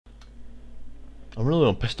I'm really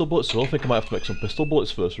on pistol bullets, so I think I might have to make some pistol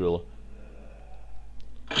bullets first, really.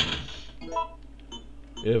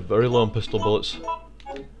 Yeah, very low on pistol bullets.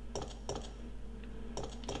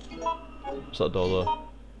 What's that door there?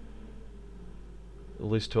 At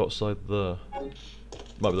least two outside there.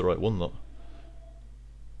 Might be the right one, though.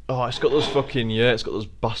 Oh, it's got those fucking, yeah, it's got those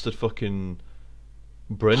bastard fucking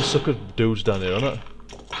brain sucker dudes down here, hasn't it?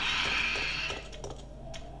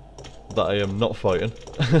 That I am not fighting.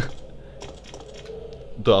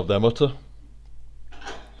 Don't have their motor.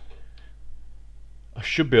 I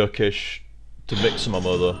should be okay to mix some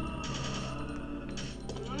ammo though.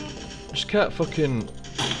 Just can't fucking...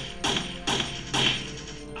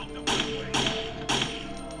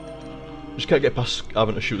 Just can't get past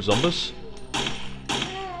having to shoot zombies.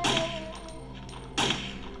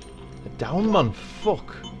 They're down, man,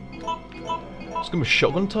 fuck. It's gonna be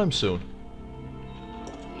shotgun time soon.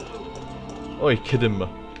 Oh, you're kidding me.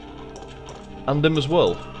 And him as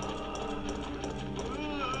well.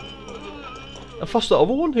 I fast that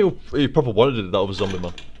other one, he probably wanted it, that other zombie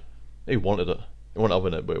man. He wanted it. He wasn't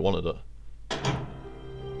having it, but he wanted it.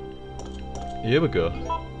 Here we go.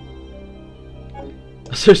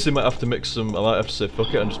 I seriously might have to mix some, I might have to say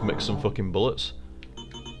fuck it and just mix some fucking bullets.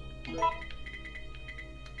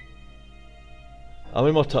 How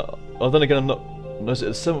many more time? Oh, then again I'm not... No, is it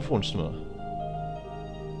the 7th one just a minute?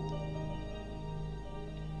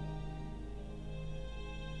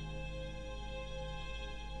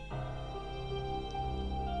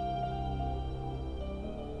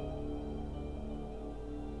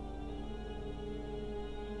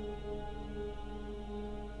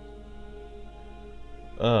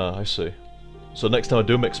 Ah, I see. So next time I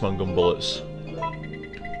do mix gun bullets,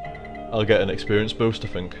 I'll get an experience boost, I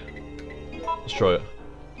think. Let's try it.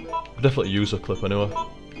 I'll definitely use a clip anyway.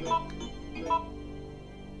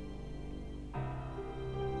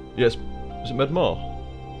 Yes, is it made more?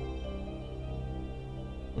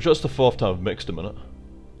 I'm sure it's the 4th time I've mixed them in it.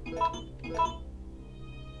 I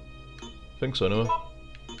think so anyway.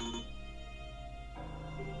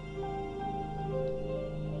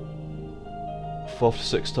 4th to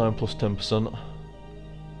 6th time plus 10%.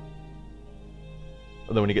 And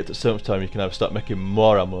then when you get to 7th time you can either start making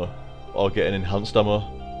more ammo or getting enhanced ammo.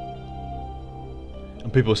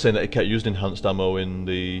 And people are saying that you can't use enhanced ammo in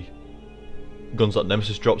the guns that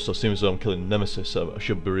Nemesis drops, so it seems as though I'm killing Nemesis, so I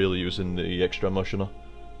should be really using the extra ammo, shouldn't I?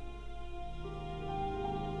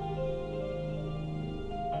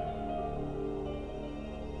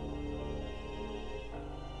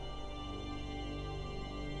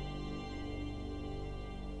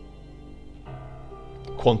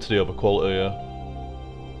 Quantity over quality, yeah.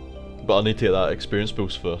 But I need to get that experience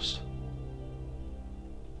boost first.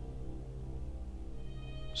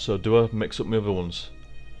 So do I mix up my other ones?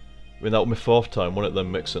 I mean that was my 4th time, wasn't it,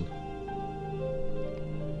 then mixing?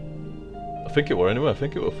 I think it were anyway, I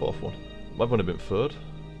think it were 4th one. Might have only been 3rd.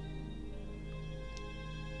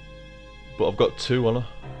 But I've got 2 on her.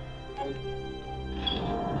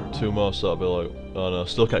 2 more, so that'll be like... Oh no,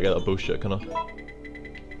 still can't get that boost yet, can I?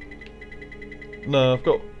 No, I've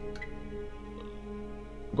got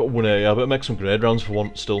 180, I better make some grenade rounds for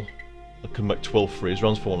once still. I can make 12 freeze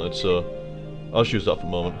rounds for wanted, so I'll just use that for the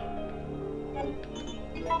moment.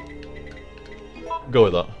 Go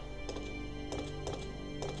with that.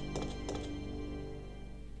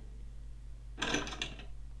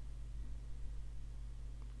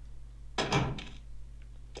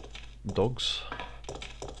 Dogs.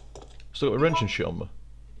 Still got a wrench and shit on me.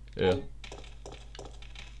 Yeah.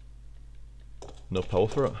 No power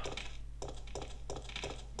for it.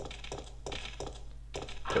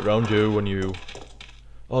 Get round you when you...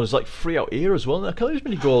 Oh, there's like 3 out here as well. I can't just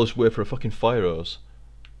really go all this way for a fucking fire hose.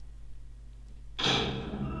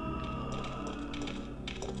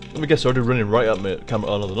 Let me guess, they're already running right at me. Camera.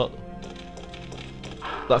 Oh no, they're not.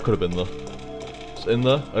 That could have been there. It's in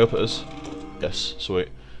there. I hope it is. Yes, sweet.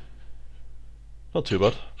 Not too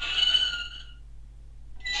bad.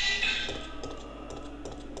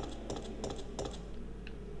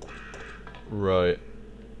 Right.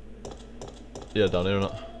 Yeah, down here,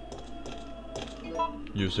 innit?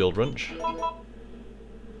 Use the old wrench.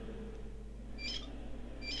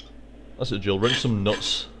 That's it, Jill. Wrench some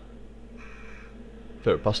nuts.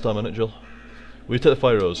 Favourite pastime, innit, Jill? Will you take the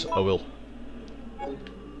fire hose? I will.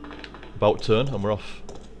 About turn, and we're off.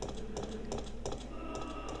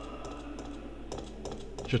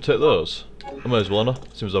 Should I take those? I might as well, no?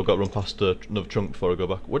 Seems I've got to run past another trunk before I go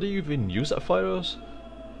back. What do you even use that fire hose?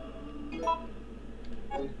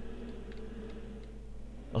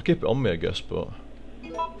 I'll keep it on me, I guess, but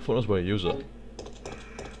fuck knows where you use it.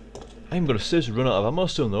 I'm gonna seriously run out of ammo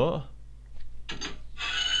soon, though.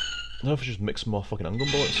 don't know if I just mix some more fucking handgun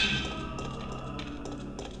bullets.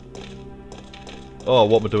 Oh,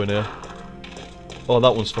 what am I doing here? Oh,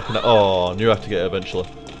 that one's fucking... Oh, I knew I had to get it eventually.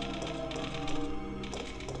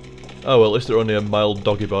 Oh well, at least they're only a mild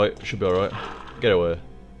doggy bite. Should be alright. Get away.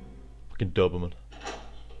 Fucking Doberman.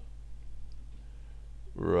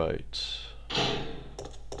 Right.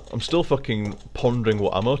 I'm still fucking pondering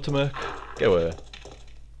what ammo to make. Get away.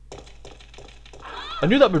 I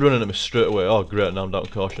knew that'd be running at me straight away. Oh great, now I'm down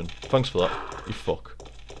to caution. Thanks for that, you fuck.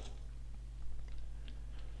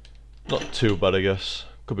 Not too bad, I guess.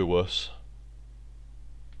 Could be worse.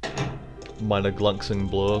 Minor glancing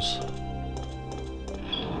blows.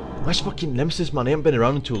 Where's fucking Nemesis, man? He ain't been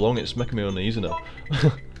around in too long, it's making me uneasy now.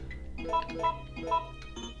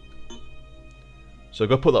 So I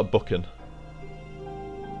gotta put that book in.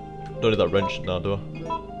 Don't need that wrench now, do I?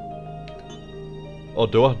 Or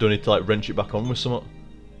do I? Do I need to like wrench it back on with something?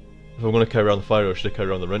 If I'm gonna carry around the fire, or should I carry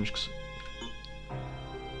around the wrench? 'Cause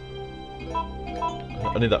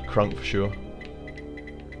I need that crank for sure.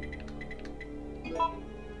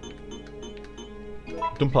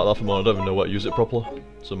 Done part of that for more, I don't even know what to use it properly,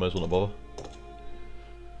 so I may as well not bother.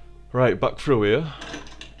 Right, back through here.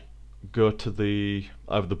 Go to the...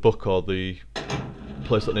 either the book or the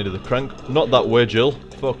place that needed the crank. Not that way, Jill.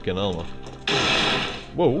 Fucking hell, man.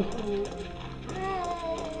 Whoa.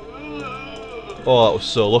 Oh, that was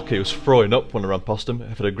so lucky. He was throwing up when I ran past him.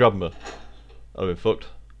 If it had grabbed me, I'd have been fucked.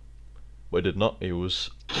 But he did not. He was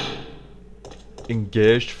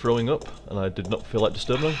engaged throwing up, and I did not feel like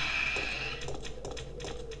disturbing him.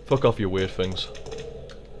 Fuck off, you weird things.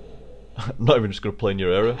 I'm not even just gonna play in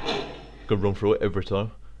your area. I'm gonna run through it every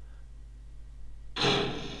time.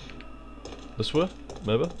 This way?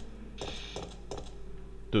 Maybe?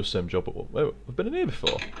 Do the same job at what? Wait, I've been in here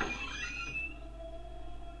before.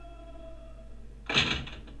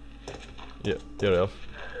 Yeah, here I have.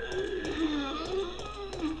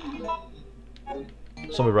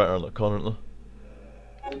 Somebody right around that corner, isn't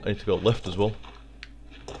there? I need to go left as well.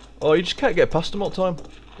 Oh, you just can't get past him all the time.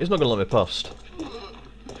 He's not gonna let me past.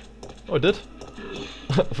 Oh, I did.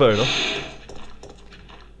 Fair enough.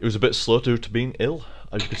 He was a bit slow due to being ill,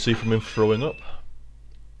 as you could see from him throwing up.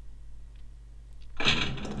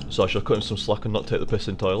 So I shall cut him some slack and not take the piss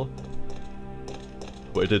entirely.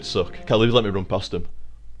 But he did suck. Can't believe he let me run past him.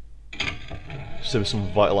 See if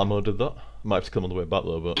some vital ammo did that. Might have to come on the way back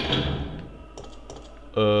though, but...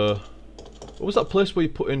 what was that place where you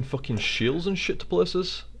put in fucking shields and shit to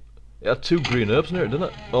places? It had 2 green herbs near it, didn't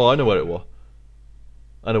it? Oh, I know where it was.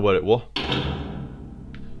 I know where it was.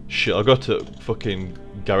 Shit, I'll go to fucking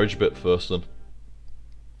garage bit first then.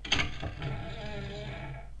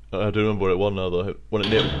 I do remember where it was now though. When it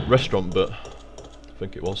near restaurant bit, I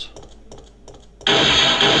think it was.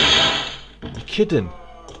 You're kidding?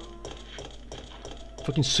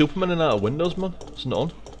 Fucking Superman in out of windows, man. It's not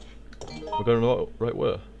on. We're going the right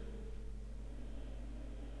way.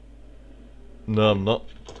 No, I'm not.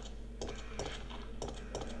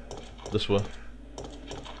 This way.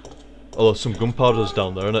 Although some gunpowder's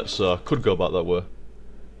down there, innit? So I could go back that way.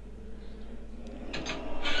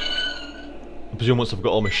 I presume once I've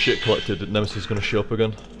got all my shit collected, Nemesis is going to show up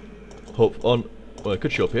again. Hope on. Well, it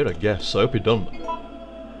could show up here, I guess. I hope he don't.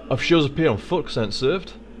 I've shows up here on foot because I ain't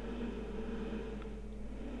saved.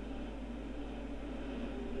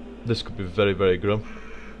 This could be very, very grim.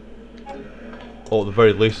 Or at the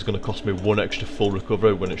very least, it's going to cost me 1 extra full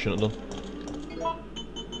recovery when it shouldn't have done.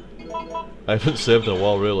 I haven't saved in a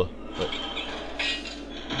while, really. But...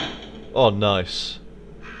 oh, nice.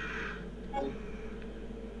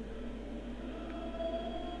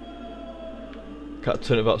 Can't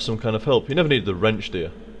turn it without some kind of help. You never need the wrench, do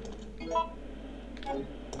you?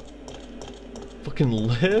 Fucking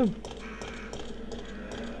lame.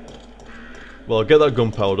 Well, I'll get that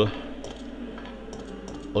gunpowder.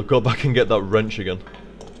 I'll go back and get that wrench again.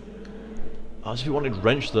 As if you wanted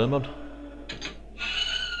wrench there, man.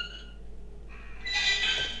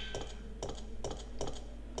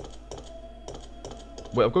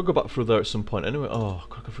 Wait, I've got to go back through there at some point anyway. Oh, I've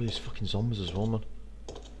got to go through these fucking zombies as well, man.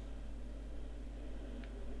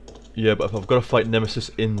 Yeah, but if I've got to fight Nemesis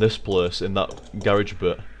in this place, in that garage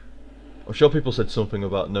bit. I'm sure people said something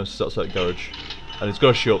about Nemesis outside the garage. And it's got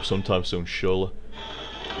to show up sometime soon, surely.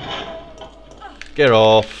 Get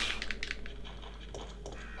off!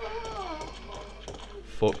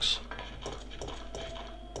 Fucks.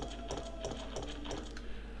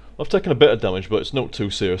 I've taken a bit of damage, but it's not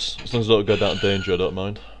too serious. As long as I don't go down to danger, I don't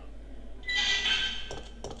mind.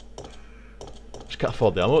 Just can't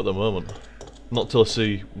afford the ammo at the moment. Not till I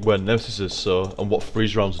see where Nemesis is, so, and what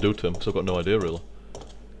freeze rounds do to him, because I've got no idea really.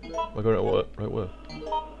 Am I going right way?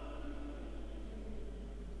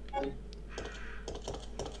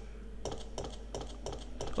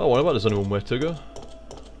 Oh, what about there's only one way to go?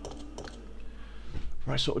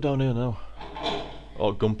 Right, so we're down here now.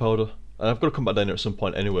 Oh, gunpowder. And I've got to come back down here at some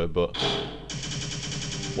point anyway, but...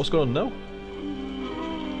 What's going on now?